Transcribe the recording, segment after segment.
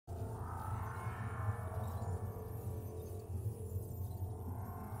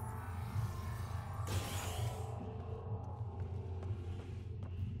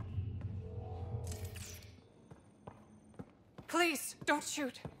Don't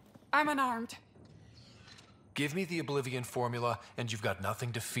shoot. I'm unarmed. Give me the Oblivion formula, and you've got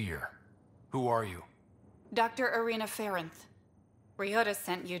nothing to fear. Who are you? Dr. Irina Ferenth. Ryota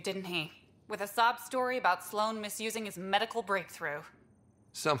sent you, didn't he? With a sob story about Sloan misusing his medical breakthrough.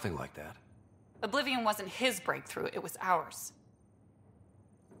 Something like that. Oblivion wasn't his breakthrough, it was ours.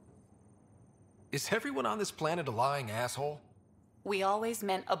 Is everyone on this planet a lying asshole? We always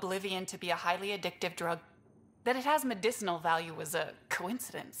meant Oblivion to be a highly addictive drug. That it has medicinal value was a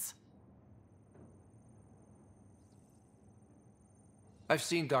coincidence. I've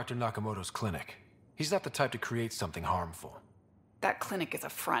seen Dr. Nakamoto's clinic. He's not the type to create something harmful. That clinic is a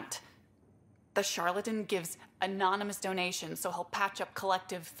front. The charlatan gives anonymous donations so he'll patch up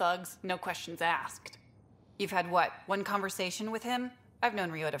collective thugs, no questions asked. You've had what, one conversation with him? I've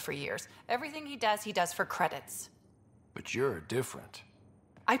known Ryota for years. Everything he does for credits. But you're different.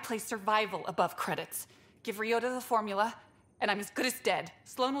 I place survival above credits. Give Ryota the formula, and I'm as good as dead.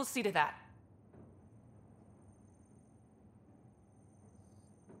 Sloan will see to that.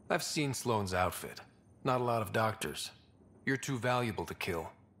 I've seen Sloane's outfit. Not a lot of doctors. You're too valuable to kill.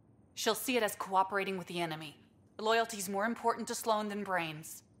 She'll see it as cooperating with the enemy. Loyalty's more important to Sloan than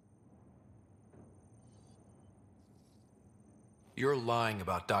brains. You're lying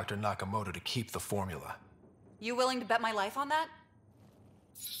about Dr. Nakamoto to keep the formula. You willing to bet my life on that?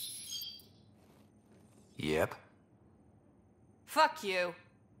 Yep. Fuck you.